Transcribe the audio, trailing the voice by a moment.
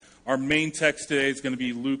Our main text today is going to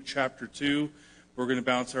be Luke chapter 2. We're going to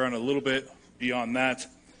bounce around a little bit beyond that.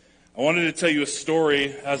 I wanted to tell you a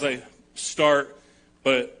story as I start,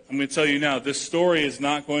 but I'm going to tell you now, this story is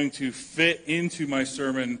not going to fit into my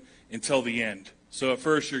sermon until the end. So at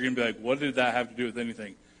first you're going to be like, what did that have to do with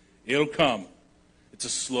anything? It'll come. It's a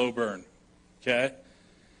slow burn. Okay?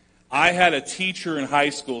 I had a teacher in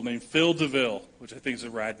high school named Phil DeVille, which I think is a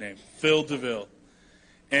rad name. Phil DeVille.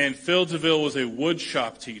 And Phil DeVille was a wood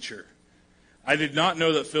shop teacher. I did not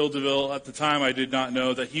know that Phil DeVille, at the time I did not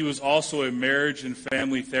know that he was also a marriage and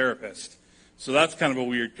family therapist. So that's kind of a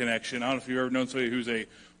weird connection. I don't know if you've ever known somebody who's a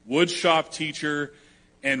wood shop teacher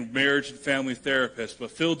and marriage and family therapist,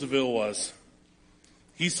 but Phil DeVille was.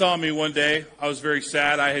 He saw me one day. I was very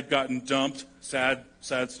sad. I had gotten dumped. Sad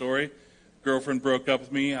story. Girlfriend broke up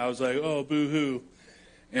with me. I was like, oh, boo-hoo.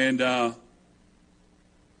 And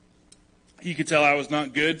he could tell I was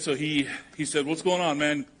not good, so he said, what's going on,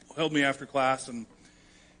 man? Held me after class,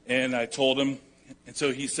 and I told him. And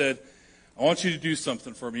so he said, I want you to do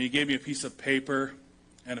something for me. He gave me a piece of paper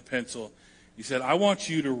and a pencil. He said, I want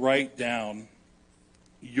you to write down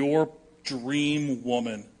your dream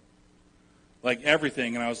woman. Like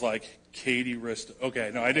everything. And I was like, Katie Rist. Okay,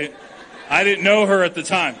 no, I didn't know her at the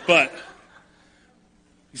time, but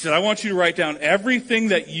he said, I want you to write down everything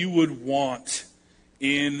that you would want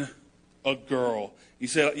in a girl. He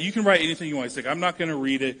said, you can write anything you want. He's like, I'm not going to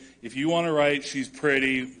read it. If you want to write, she's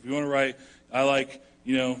pretty. If you want to write, I like,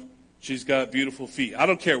 she's got beautiful feet. I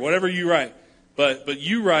don't care, whatever you write. But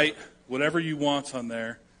you write whatever you want on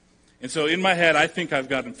there. And so in my head, I think I've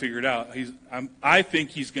got him figured out. I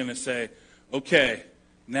think he's going to say, okay,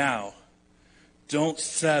 now, don't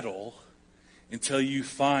settle until you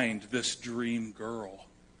find this dream girl.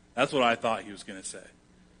 That's what I thought he was going to say.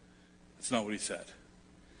 That's not what he said.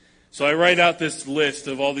 So I write out this list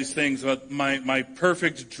of all these things about my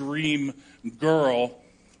perfect dream girl.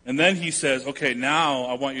 And then he says, okay, now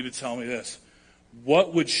I want you to tell me this.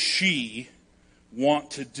 What would she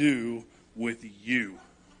want to do with you?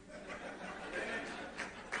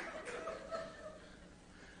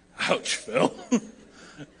 Ouch, Phil.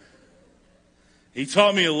 He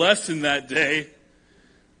taught me a lesson that day.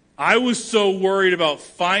 I was so worried about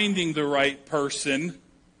finding the right person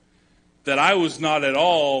that I was not at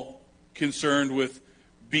all concerned with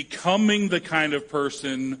becoming the kind of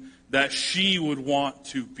person that she would want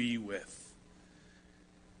to be with.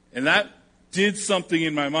 And that did something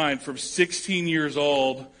in my mind from 16 years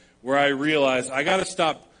old where I realized I got to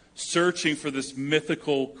stop searching for this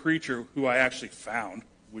mythical creature who I actually found,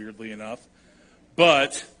 weirdly enough.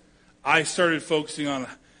 But I started focusing on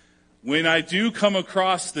when I do come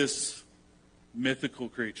across this mythical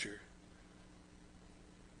creature,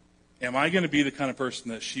 am I going to be the kind of person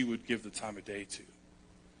that she would give the time of day to?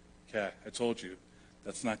 Okay, I told you,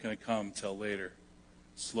 that's not going to come till later.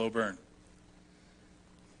 Slow burn.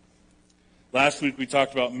 Last week we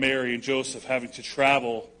talked about Mary and Joseph having to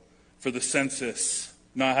travel for the census,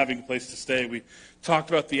 not having a place to stay. We talked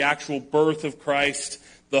about the actual birth of Christ,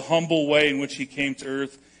 the humble way in which he came to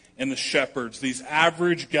earth, and the shepherds, these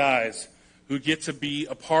average guys who get to be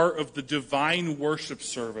a part of the divine worship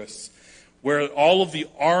service where all of the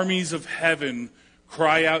armies of heaven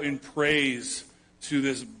cry out in praise to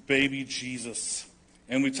this baby Jesus.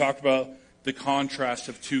 And we talked about the contrast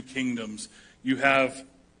of two kingdoms. You have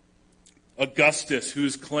Augustus,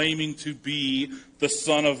 who's claiming to be the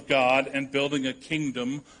Son of God and building a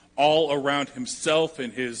kingdom all around himself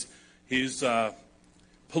and his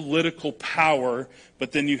political power.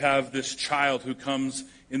 But then you have this child who comes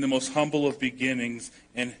in the most humble of beginnings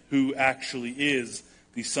and who actually is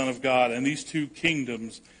the Son of God. And these two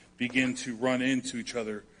kingdoms begin to run into each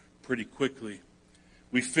other pretty quickly.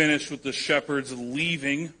 We finish with the shepherds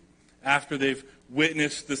leaving after they've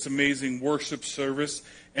witnessed this amazing worship service,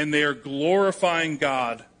 and they are glorifying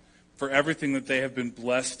God for everything that they have been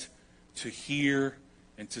blessed to hear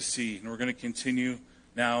and to see. And we're going to continue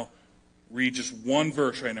now, read just one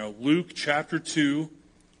verse right now. Luke chapter 2,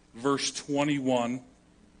 verse 21,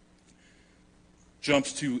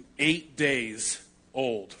 jumps to 8 days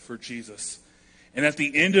old for Jesus. And at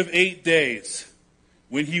the end of 8 days,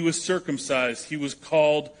 when he was circumcised, he was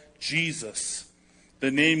called Jesus, the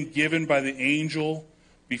name given by the angel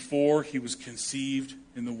before he was conceived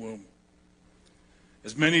in the womb.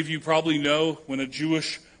 As many of you probably know, when a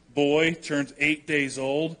Jewish boy turns 8 days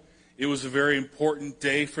old, it was a very important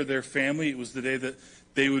day for their family. It was the day that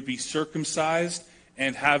they would be circumcised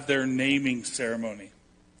and have their naming ceremony.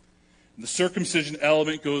 And the circumcision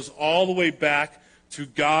element goes all the way back to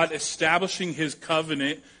God establishing his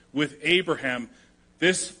covenant with Abraham.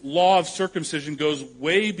 This law of circumcision goes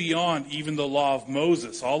way beyond even the law of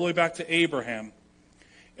Moses, all the way back to Abraham.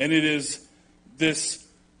 And it is this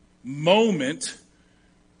moment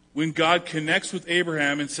when God connects with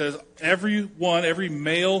Abraham and says, every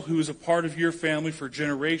male who is a part of your family for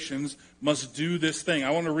generations must do this thing. I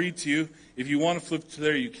want to read to you. If you want to flip to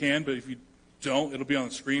there, you can, but if you don't, it'll be on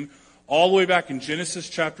the screen. All the way back in Genesis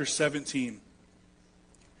chapter 17.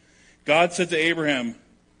 God said to Abraham,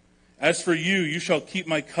 as for you, you shall keep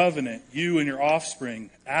my covenant, you and your offspring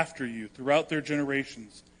after you, throughout their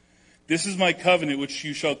generations. This is my covenant which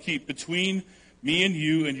you shall keep between me and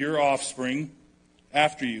you and your offspring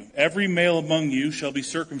after you. Every male among you shall be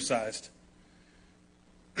circumcised.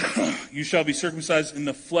 You shall be circumcised in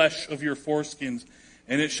the flesh of your foreskins,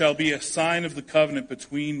 and it shall be a sign of the covenant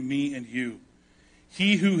between me and you.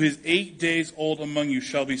 He who is 8 days old among you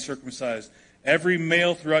shall be circumcised. Every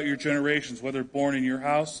male throughout your generations, whether born in your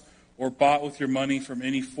house or bought with your money from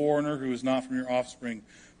any foreigner who is not from your offspring,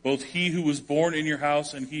 both he who was born in your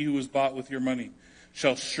house and he who was bought with your money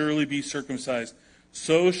shall surely be circumcised.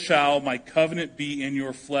 So shall my covenant be in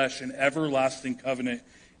your flesh, an everlasting covenant.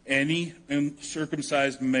 Any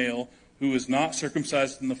uncircumcised male who is not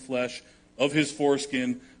circumcised in the flesh of his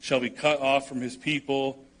foreskin shall be cut off from his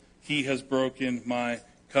people. He has broken my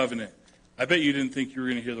covenant. I bet you didn't think you were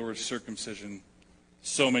going to hear the word circumcision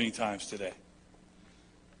so many times today.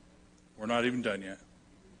 We're not even done yet.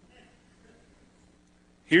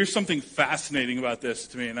 Here's something fascinating about this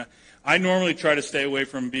to me, and I normally try to stay away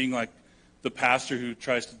from being like the pastor who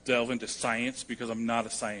tries to delve into science because I'm not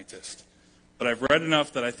a scientist. But I've read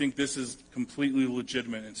enough that I think this is completely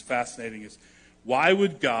legitimate and it's fascinating. Is why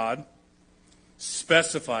would God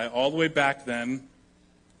specify all the way back then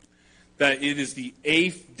that it is the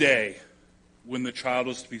 8th day when the child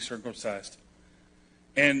was to be circumcised?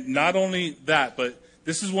 And not only that, but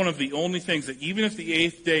this is one of the only things that even if the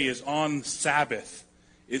 8th day is on Sabbath,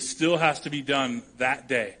 it still has to be done that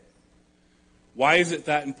day. Why is it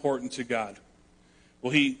that important to God?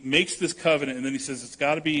 Well, he makes this covenant, and then he says it's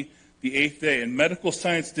got to be the 8th day. And medical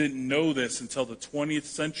science didn't know this until the 20th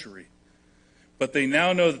century. But they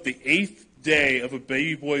now know that the 8th day of a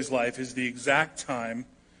baby boy's life is the exact time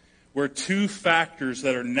where 2 factors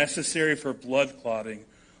that are necessary for blood clotting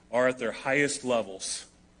are at their highest levels.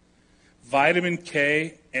 Vitamin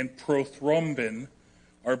K and prothrombin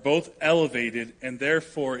are both elevated, and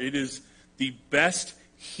therefore it is the best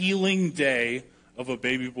healing day of a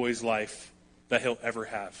baby boy's life that he'll ever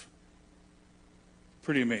have.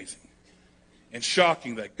 Pretty amazing. And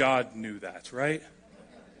shocking that God knew that, right?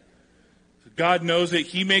 God knows it.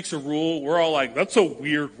 He makes a rule. We're all like, that's a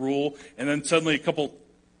weird rule. And then suddenly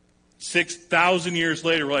 6,000 years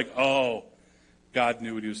later, we're like, oh, God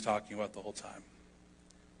knew what he was talking about the whole time.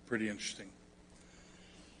 Pretty interesting.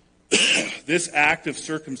 This act of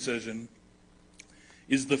circumcision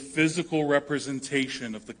is the physical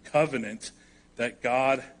representation of the covenant that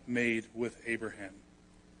God made with Abraham.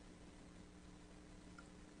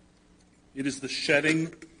 It is the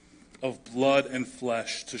shedding of blood and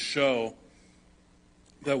flesh to show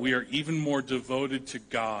that we are even more devoted to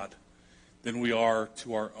God than we are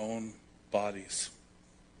to our own bodies.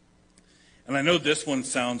 And I know this one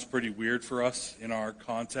sounds pretty weird for us in our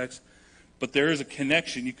context, but there is a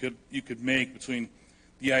connection you could make between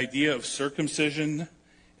the idea of circumcision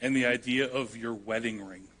and the idea of your wedding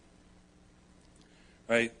ring.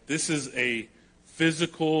 Right? This is a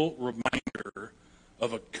physical reminder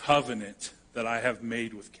of a covenant that I have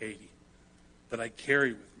made with Katie, that I carry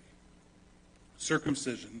with me.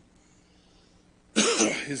 Circumcision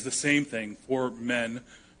is the same thing for men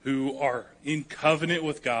who are in covenant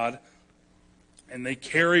with God, and they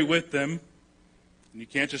carry with them, and you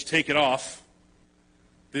can't just take it off,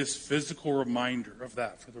 this physical reminder of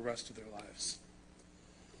that for the rest of their lives.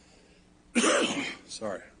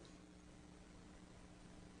 Sorry.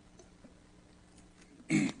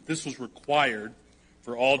 This was required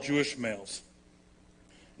for all Jewish males.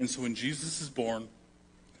 And so when Jesus is born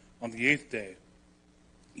on the 8th day,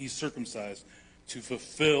 he's circumcised to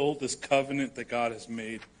fulfill this covenant that God has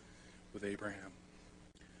made with Abraham.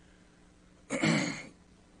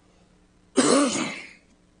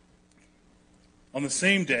 On the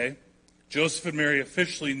same day, Joseph and Mary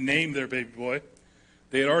officially named their baby boy.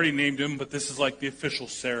 They had already named him, but this is like the official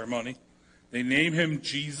ceremony. They name him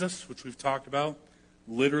Jesus, which we've talked about.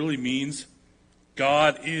 Literally means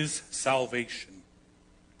God is salvation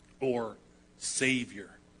or Savior.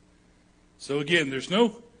 So again, there's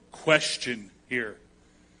no question here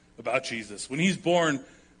about Jesus. When he's born,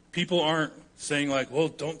 people aren't saying like, well,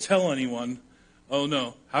 don't tell anyone. Oh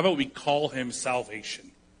no, how about we call him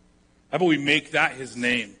salvation? How about we make that his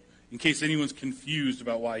name? in case anyone's confused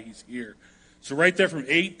about why he's here. So right there from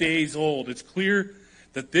 8 days old, it's clear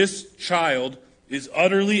that this child is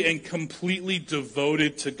utterly and completely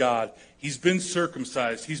devoted to God. He's been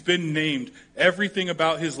circumcised. He's been named. Everything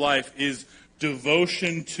about his life is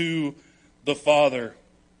devotion to the Father.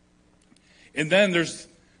 And then there's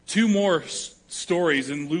two more stories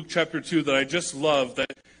in Luke chapter 2 that I just love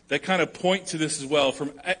that kind of point to this as well.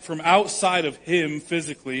 From outside of him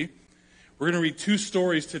physically, we're going to read two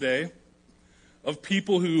stories today of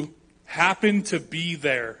people who happened to be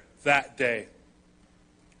there that day.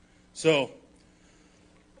 So,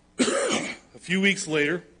 a few weeks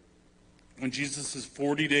later, when Jesus is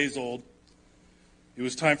 40 days old, it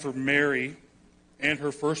was time for Mary and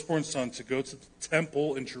her firstborn son to go to the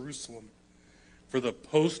temple in Jerusalem for the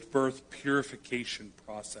post-birth purification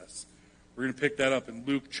process. We're going to pick that up in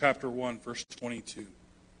Luke chapter 1, verse 22.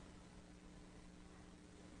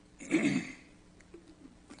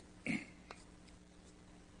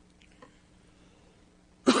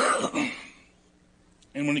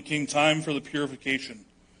 And when it came time for the purification,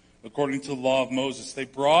 according to the law of Moses, they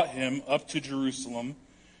brought him up to Jerusalem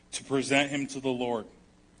to present him to the Lord.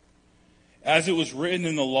 As it was written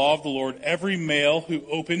in the law of the Lord, every male who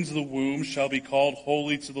opens the womb shall be called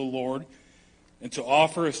holy to the Lord, and to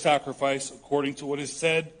offer a sacrifice according to what is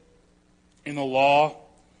said in the law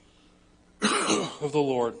of the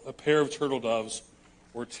Lord, a pair of turtle doves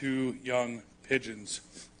or two young pigeons.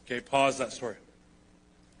 Okay, pause that story.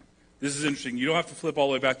 This is interesting. You don't have to flip all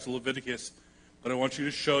the way back to Leviticus, but I want to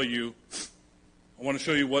show you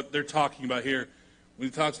what they're talking about here when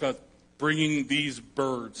he talks about bringing these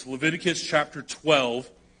birds. Leviticus chapter 12,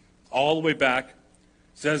 all the way back,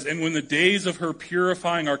 says, "And when the days of her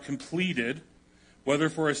purifying are completed, whether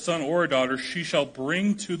for a son or a daughter, she shall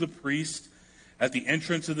bring to the priest at the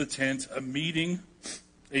entrance of the tent a meeting,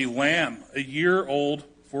 a lamb, a year old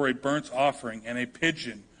for a burnt offering, and a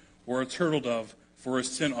pigeon or a turtle dove for a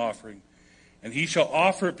sin offering. And he shall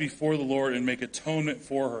offer it before the Lord and make atonement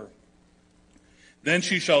for her. Then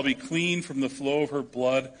she shall be clean from the flow of her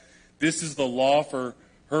blood. This is the law for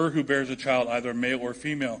her who bears a child, either male or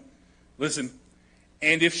female." Listen,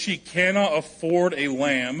 "And if she cannot afford a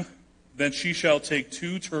lamb, then she shall take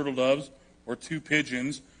 2 turtle doves or 2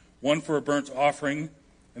 pigeons, one for a burnt offering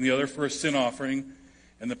and the other for a sin offering,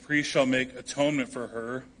 and the priest shall make atonement for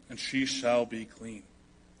her, and she shall be clean."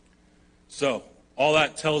 So, all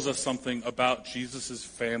that tells us something about Jesus'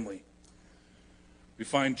 family. We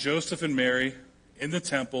find Joseph and Mary in the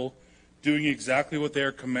temple doing exactly what they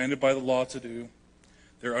are commanded by the law to do.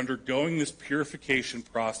 They're undergoing this purification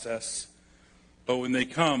process, but when they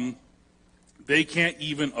come, they can't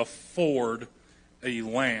even afford a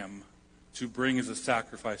lamb to bring as a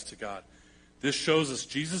sacrifice to God. This shows us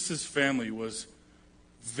Jesus' family was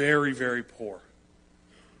very, very poor.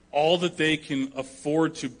 All that they can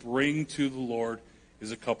afford to bring to the Lord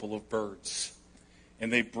is a couple of birds.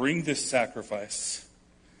 And they bring this sacrifice.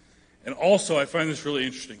 And also, I find this really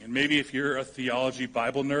interesting. And maybe if you're a theology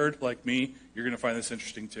Bible nerd like me, you're going to find this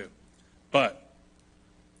interesting too. But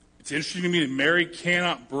it's interesting to me that Mary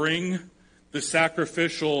cannot bring the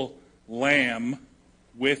sacrificial lamb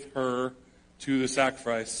with her to the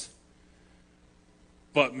sacrifice.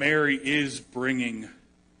 But Mary is bringing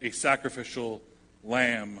a sacrificial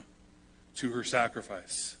lamb to her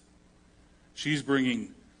sacrifice. She's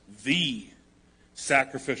bringing the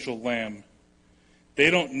sacrificial lamb. They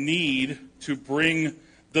don't need to bring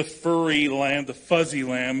the furry lamb, the fuzzy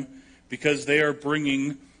lamb, because they are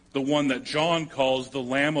bringing the one that John calls the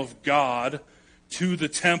Lamb of God to the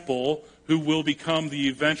temple, who will become the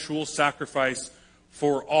eventual sacrifice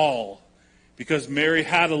for all. Because Mary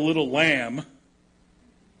had a little lamb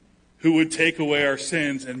who would take away our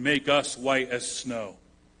sins and make us white as snow.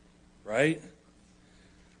 Right?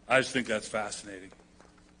 I just think that's fascinating.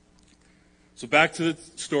 So back to the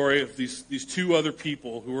story of these two other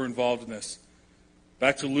people who were involved in this.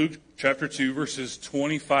 Back to Luke chapter 2, verses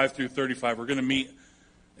 25 through 35. We're going to meet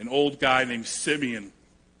an old guy named Simeon.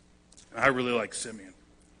 And I really like Simeon.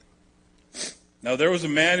 Now there was a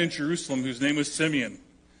man in Jerusalem whose name was Simeon.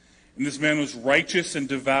 And this man was righteous and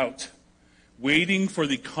devout, waiting for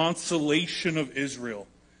the consolation of Israel.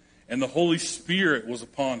 And the Holy Spirit was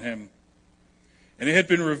upon him. And it had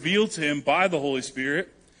been revealed to him by the Holy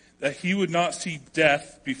Spirit that he would not see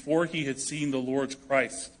death before he had seen the Lord's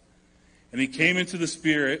Christ. And he came into the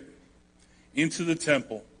Spirit, into the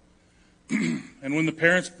temple. And when the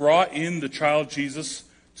parents brought in the child Jesus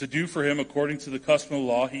to do for him according to the custom of the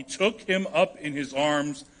law, he took him up in his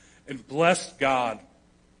arms and blessed God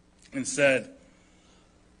and said,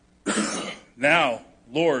 "Now,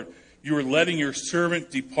 Lord, you are letting your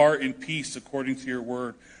servant depart in peace according to your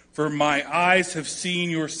word. For my eyes have seen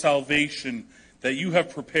your salvation, that you have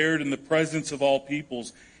prepared in the presence of all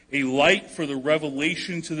peoples, a light for the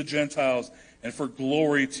revelation to the Gentiles, and for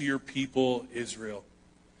glory to your people Israel.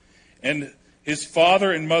 And his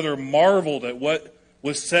father and mother marveled at what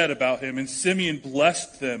was said about him, and Simeon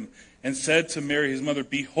blessed them and said to Mary his mother,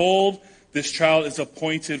 Behold, this child is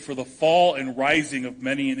appointed for the fall and rising of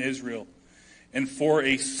many in Israel, and for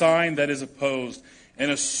a sign that is opposed, and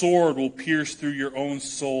a sword will pierce through your own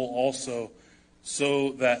soul also,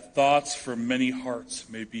 so that thoughts from many hearts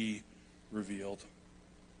may be revealed.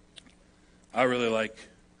 I really like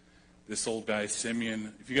this old guy,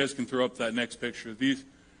 Simeon. If you guys can throw up that next picture. These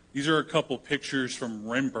are a couple pictures from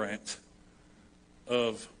Rembrandt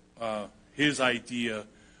of his idea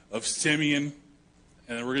of Simeon.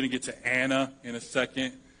 And then we're going to get to Anna in a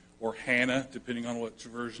second, or Hannah, depending on what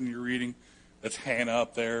version you're reading. That's Hannah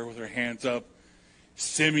up there with her hands up.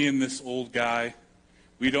 Simeon, this old guy.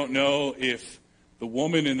 We don't know if the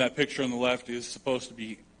woman in that picture on the left is supposed to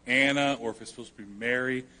be Anna or if it's supposed to be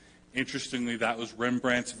Mary. Interestingly, that was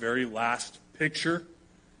Rembrandt's very last picture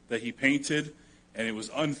that he painted, and it was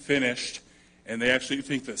unfinished. And they actually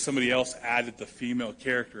think that somebody else added the female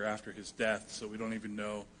character after his death, so we don't even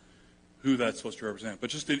know who that's supposed to represent.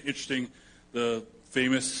 But just interesting, the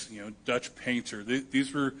famous Dutch painter.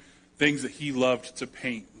 These were things that he loved to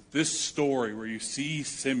paint. This story where you see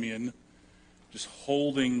Simeon just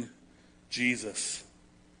holding Jesus.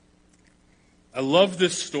 I love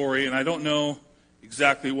this story, and I don't know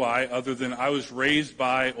exactly why, other than I was raised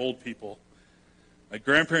by old people. My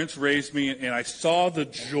grandparents raised me, and I saw the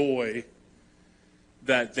joy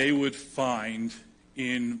that they would find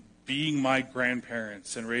in being my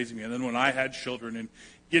grandparents and raising me. And then when I had children and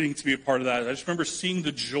getting to be a part of that, I just remember seeing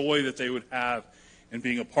the joy that they would have in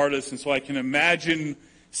being a part of this. And so I can imagine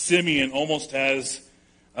Simeon almost as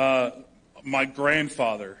my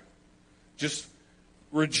grandfather, just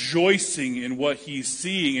rejoicing in what he's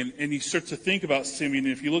seeing. And he starts to think about Simeon.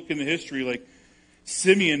 And if you look in the history, like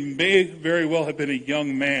Simeon may very well have been a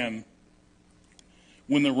young man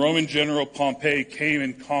when the Roman general Pompey came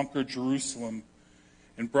and conquered Jerusalem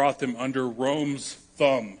and brought them under Rome's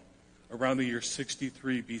thumb around the year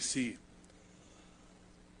 63 BC.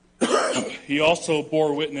 He also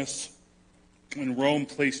bore witness when Rome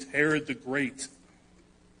placed Herod the Great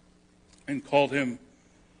and called him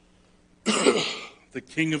the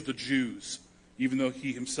King of the Jews, even though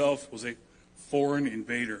he himself was a foreign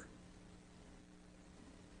invader.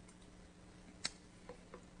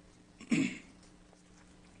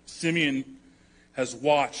 Simeon has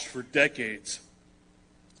watched for decades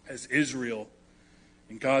as Israel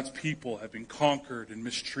and God's people have been conquered and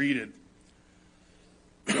mistreated.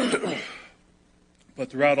 But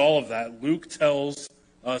throughout all of that, Luke tells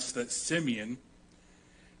us that Simeon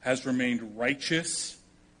has remained righteous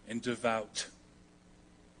and devout.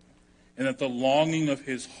 And that the longing of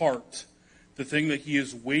his heart, the thing that he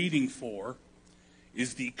is waiting for,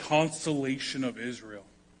 is the consolation of Israel.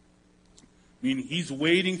 I mean, he's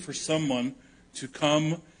waiting for someone to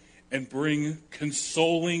come and bring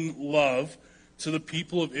consoling love to the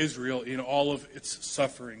people of Israel in all of its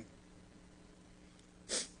suffering.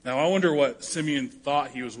 Now, I wonder what Simeon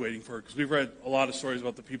thought he was waiting for, because we've read a lot of stories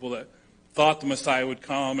about the people that thought the Messiah would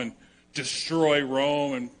come and destroy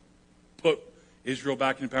Rome and put Israel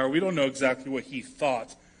back in power. We don't know exactly what he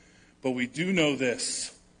thought, but we do know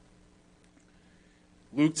this.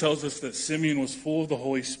 Luke tells us that Simeon was full of the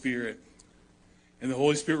Holy Spirit, and the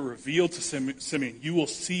Holy Spirit revealed to Simeon, you will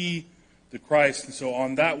see the Christ. And so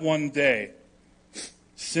on that one day,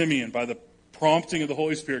 Simeon, by the prompting of the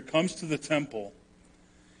Holy Spirit, comes to the temple.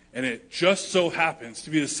 And it just so happens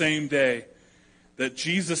to be the same day that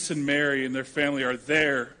Jesus and Mary and their family are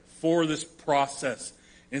there for this process.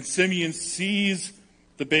 And Simeon sees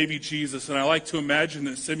the baby Jesus. And I like to imagine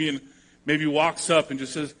that Simeon maybe walks up and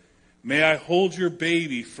just says, may I hold your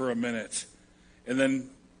baby for a minute? And then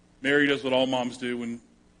Mary does what all moms do when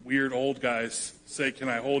weird old guys say, can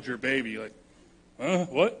I hold your baby? Like,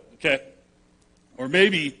 what? Okay. Or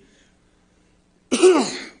maybe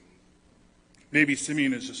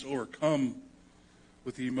Simeon is just overcome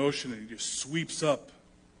with the emotion and he just sweeps up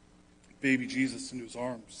baby Jesus into his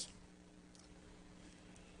arms.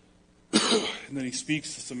 And then he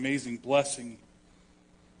speaks this amazing blessing.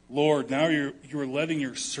 Lord, now you are letting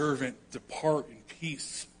your servant depart in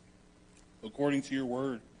peace according to your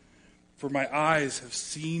word. For my eyes have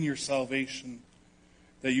seen your salvation,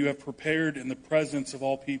 that you have prepared in the presence of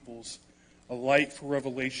all peoples a light for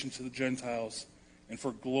revelation to the Gentiles and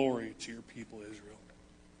for glory to your people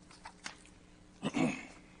Israel.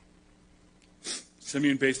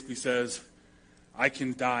 Simeon basically says, I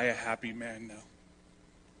can die a happy man now.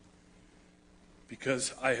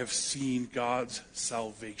 because I have seen God's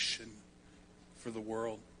salvation for the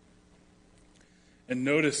world. And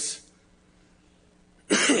notice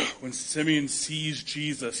when Simeon sees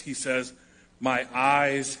Jesus, he says, my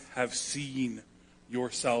eyes have seen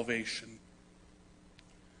your salvation.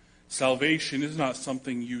 Salvation is not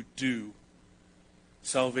something you do.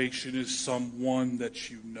 Salvation is someone that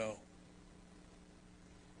you know.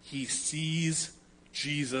 He sees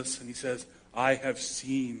Jesus and he says, I have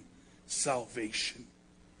seen salvation.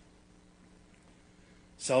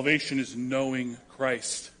 Salvation is knowing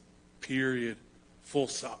Christ, period, full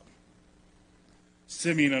stop.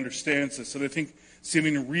 Simeon understands this, and I think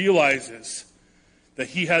Simeon realizes that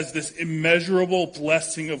he has this immeasurable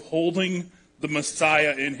blessing of holding the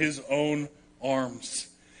Messiah in his own arms.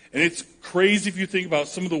 And it's crazy if you think about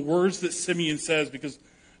some of the words that Simeon says, because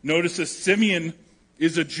notice this, Simeon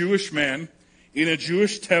is a Jewish man in a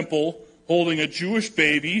Jewish temple holding a Jewish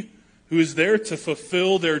baby who is there to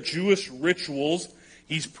fulfill their Jewish rituals.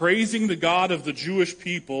 He's praising the God of the Jewish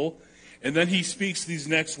people, and then he speaks these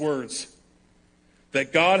next words,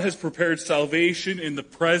 that God has prepared salvation in the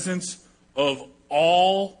presence of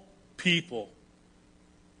all people.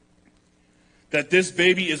 That this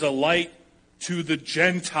baby is a light to the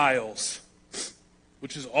Gentiles,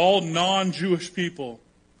 which is all non-Jewish people.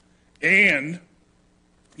 And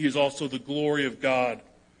he is also the glory of God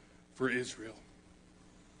for Israel.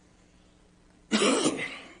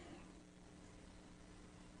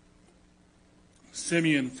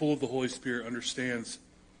 Simeon, full of the Holy Spirit, understands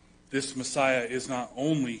this Messiah is not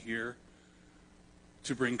only here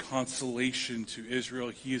to bring consolation to Israel,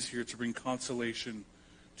 he is here to bring consolation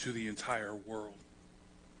to the entire world,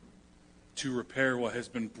 to repair what has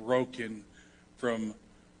been broken from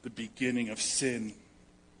the beginning of sin.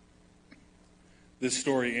 This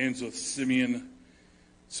story ends with Simeon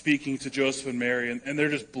speaking to Joseph and Mary, and they're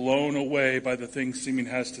just blown away by the things Simeon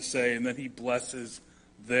has to say, and then he blesses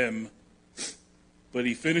them. But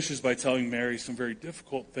he finishes by telling Mary some very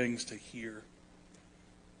difficult things to hear.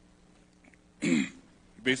 He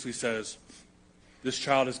basically says, this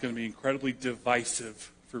child is going to be incredibly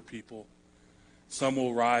divisive for people. Some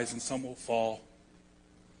will rise and some will fall.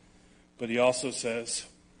 But he also says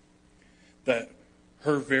that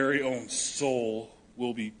her very own soul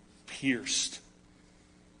will be pierced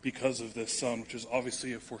because of this son, which is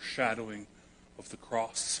obviously a foreshadowing of the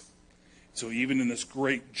cross. So even in this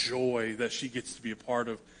great joy that she gets to be a part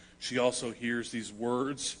of, she also hears these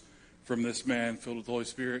words from this man filled with the Holy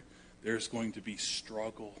Spirit. There's going to be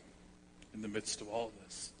struggle in the midst of all of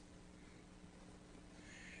this.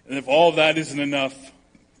 And if all of that isn't enough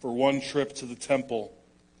for one trip to the temple,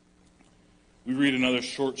 we read another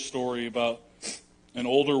short story about an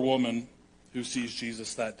older woman who sees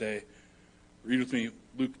Jesus that day. Read with me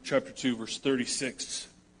Luke chapter 2, verse 36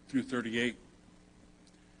 through 38.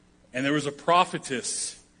 And there was a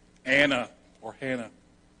prophetess, Anna, or Hannah,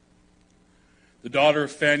 the daughter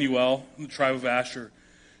of Phanuel, in the tribe of Asher.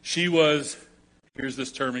 She was, here's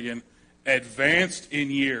this term again, advanced in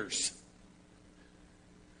years.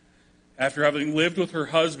 After having lived with her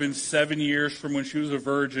husband 7 years from when she was a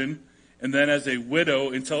virgin, and then as a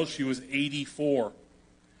widow until she was 84.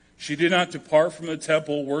 She did not depart from the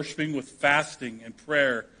temple, worshiping with fasting and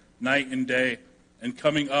prayer night and day. And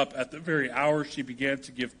coming up at the very hour, she began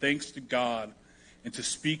to give thanks to God and to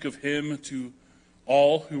speak of him to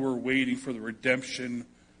all who were waiting for the redemption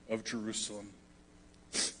of Jerusalem.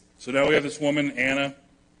 So now we have this woman, Anna.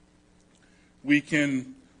 We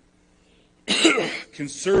can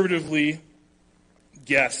conservatively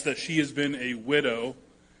guess that she has been a widow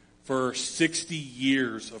for 60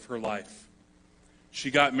 years of her life.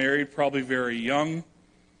 She got married probably very young,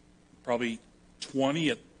 probably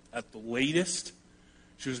 20 at the latest.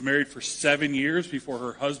 She was married for 7 years before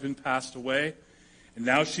her husband passed away. And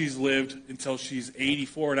now she's lived until she's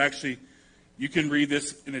 84. And actually, you can read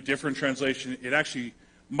this in a different translation. It actually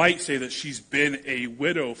might say that she's been a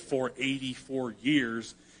widow for 84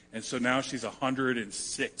 years. And so now she's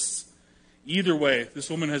 106. Either way, this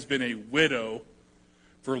woman has been a widow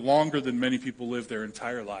for longer than many people live their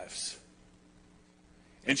entire lives.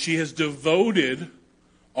 And she has devoted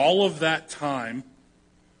all of that time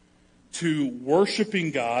to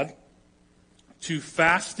worshiping God, to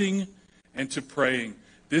fasting, and to praying.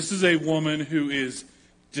 This is a woman who is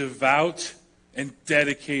devout and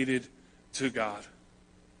dedicated to God.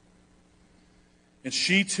 And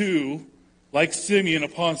she too, like Simeon,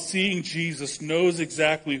 upon seeing Jesus, knows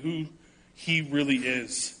exactly who he really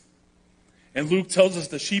is. And Luke tells us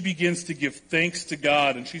that she begins to give thanks to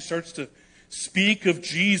God, and she starts to speak of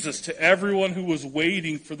Jesus to everyone who was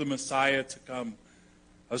waiting for the Messiah to come.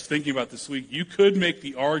 I was thinking about this week. You could make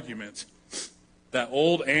the argument that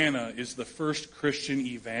old Anna is the first Christian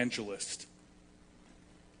evangelist.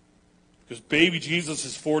 Because baby Jesus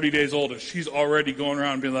is 40 days old, and she's already going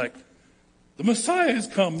around being like, the Messiah has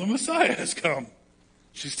come, the Messiah has come.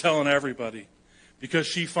 She's telling everybody. Because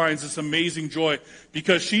she finds this amazing joy.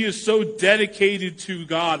 Because she is so dedicated to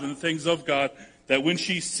God and the things of God that when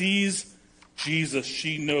she sees Jesus,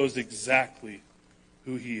 she knows exactly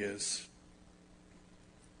who he is.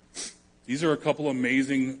 These are a couple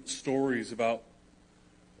amazing stories about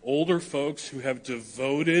older folks who have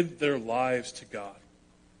devoted their lives to God.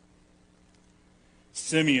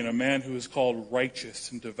 Simeon, a man who is called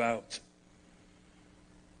righteous and devout.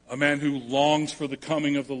 A man who longs for the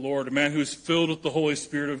coming of the Lord. A man who is filled with the Holy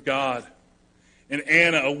Spirit of God. And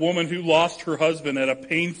Anna, a woman who lost her husband at a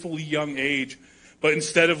painfully young age. But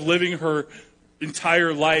instead of living her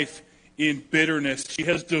entire life in bitterness, she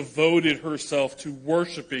has devoted herself to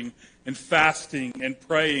worshiping and fasting and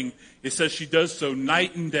praying. It says she does so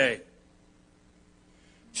night and day.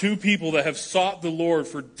 Two people that have sought the Lord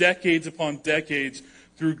for decades upon decades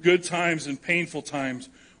through good times and painful times,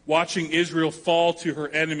 watching Israel fall to her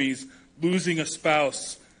enemies, losing a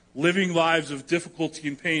spouse, living lives of difficulty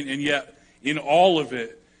and pain, and yet in all of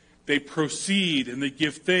it, they proceed and they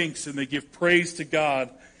give thanks and they give praise to God.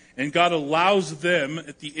 And God allows them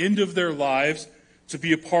at the end of their lives to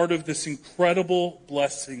be a part of this incredible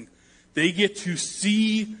blessing. They get to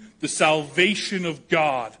see the salvation of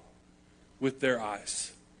God with their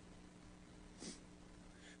eyes.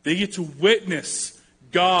 They get to witness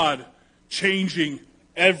God changing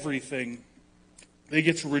everything. They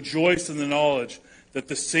get to rejoice in the knowledge that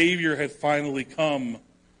the Savior had finally come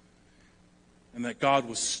and that God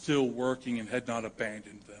was still working and had not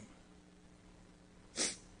abandoned them.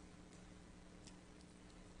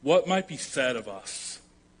 What might be said of us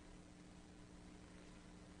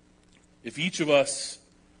if each of us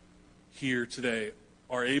here today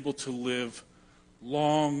are able to live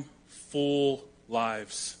long, full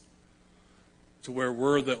lives to where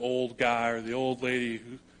we're the old guy or the old lady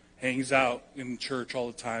who hangs out in church all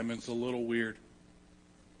the time and it's a little weird?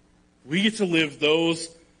 We get to live those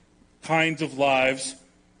kinds of lives.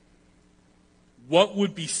 What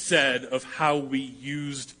would be said of how we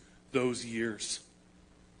used those years?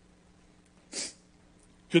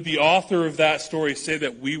 Could the author of that story say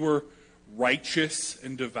that we were righteous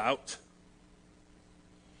and devout?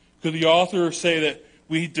 Could the author say that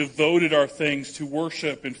we devoted our things to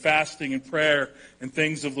worship and fasting and prayer and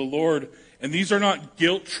things of the Lord? And these are not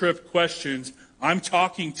guilt-trip questions. I'm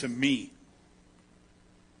talking to me.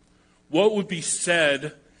 What would be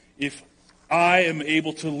said if I am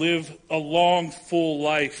able to live a long, full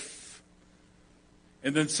life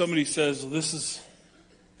and then somebody says, this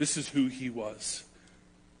is who he was?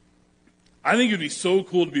 I think it would be so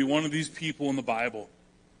cool to be one of these people in the Bible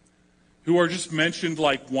who are just mentioned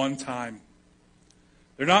like one time.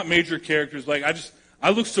 They're not major characters. Like I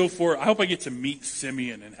look so forward. I hope I get to meet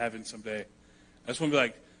Simeon in heaven someday. I just want to be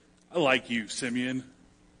like, I like you, Simeon.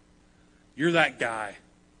 You're that guy.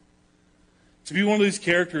 To be one of these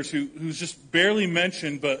characters who's just barely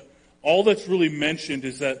mentioned, but all that's really mentioned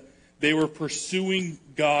is that they were pursuing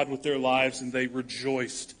God with their lives and they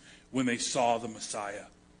rejoiced when they saw the Messiah.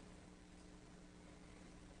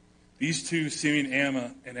 These two, Simeon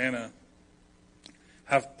and Anna,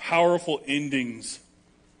 have powerful endings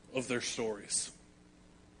of their stories.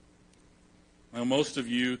 Now, most of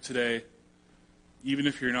you today, even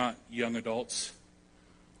if you're not young adults,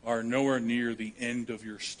 are nowhere near the end of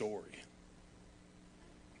your story.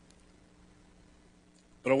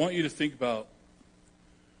 But I want you to think about,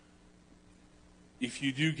 if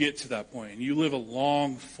you do get to that point and you live a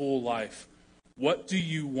long, full life, what do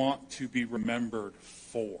you want to be remembered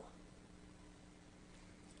for?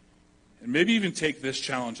 And maybe even take this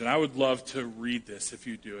challenge, and I would love to read this if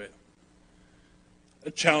you do it.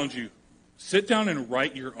 I challenge you, sit down and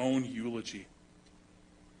write your own eulogy.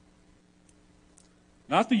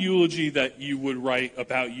 Not the eulogy that you would write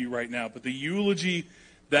about you right now, but the eulogy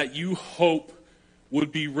that you hope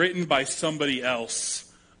would be written by somebody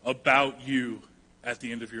else about you at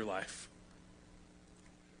the end of your life.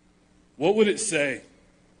 What would it say?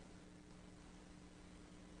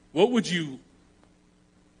 What would you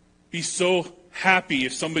be so happy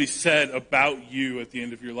if somebody said about you at the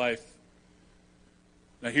end of your life?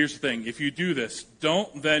 Now here's the thing. If you do this,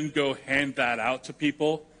 don't then go hand that out to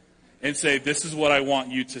people and say, this is what I want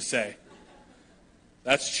you to say.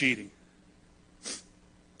 That's cheating.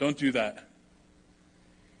 Don't do that.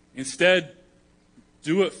 Instead,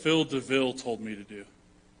 do what Phil DeVille told me to do.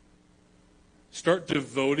 Start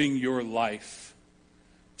devoting your life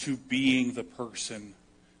to being the person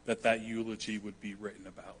that eulogy would be written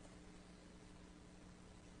about.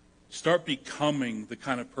 Start becoming the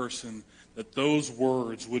kind of person that those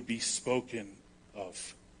words would be spoken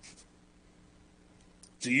of.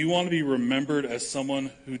 Do you want to be remembered as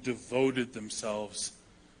someone who devoted themselves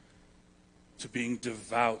to being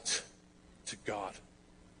devout to God?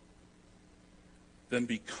 Then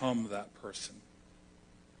become that person.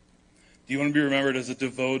 Do you want to be remembered as a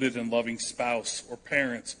devoted and loving spouse or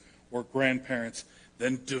parents or grandparents?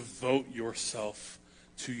 Then devote yourself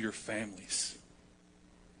to your families.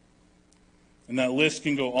 And that list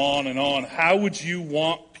can go on and on. How would you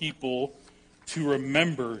want people to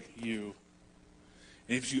remember you?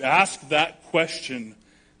 And if you ask that question,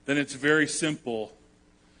 then it's very simple.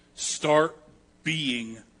 Start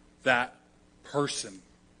being that person.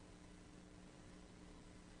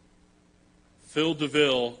 Phil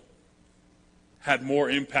DeVille had more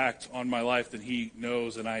impact on my life than he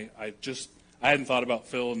knows, and I hadn't thought about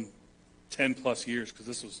Phil in 10 plus years, because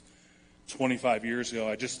this was 25 years ago.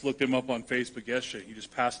 I just looked him up on Facebook yesterday. He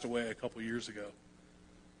just passed away a couple years ago.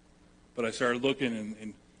 But I started looking,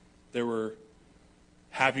 and there were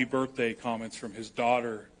happy birthday comments from his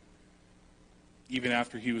daughter, even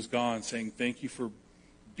after he was gone, saying, "Thank you for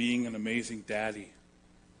being an amazing daddy.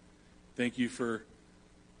 Thank you for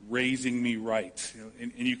raising me right."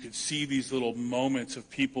 And you could see these little moments of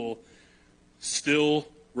people still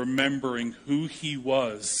remembering who he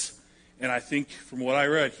was. And I think from what I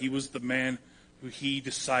read, he was the man who he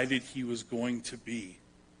decided he was going to be.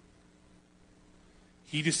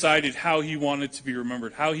 He decided how he wanted to be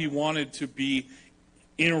remembered, how he wanted to be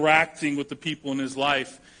interacting with the people in his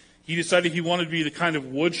life. He decided he wanted to be the kind of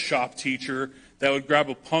woodshop teacher that would grab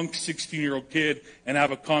a punk 16-year-old kid and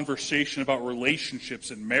have a conversation about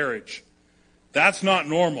relationships and marriage. That's not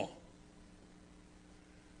normal.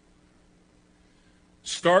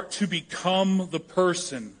 Start to become the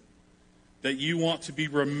person that you want to be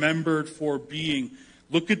remembered for being.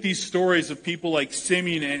 Look at these stories of people like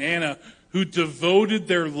Simeon and Anna who devoted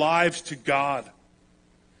their lives to God.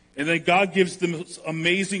 And then God gives them this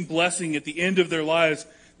amazing blessing at the end of their lives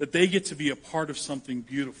that they get to be a part of something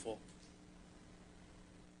beautiful.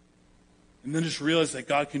 And then just realize that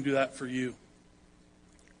God can do that for you.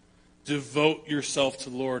 Devote yourself to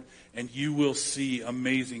the Lord, and you will see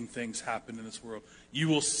amazing things happen in this world. You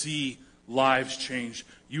will see lives change.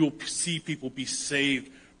 You will see people be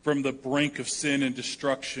saved from the brink of sin and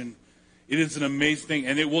destruction. It is an amazing thing,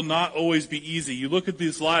 and it will not always be easy. You look at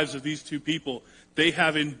these lives of these two people. They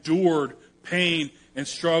have endured pain and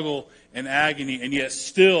struggle and agony, and yet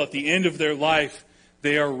still at the end of their life,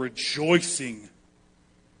 they are rejoicing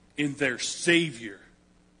in their Savior.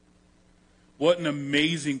 What an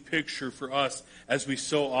amazing picture for us as we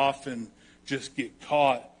so often just get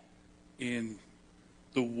caught in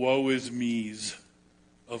the woe is me's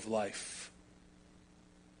of life.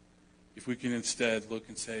 If we can instead look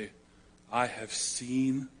and say, I have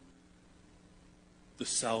seen the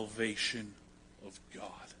salvation of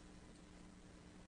God.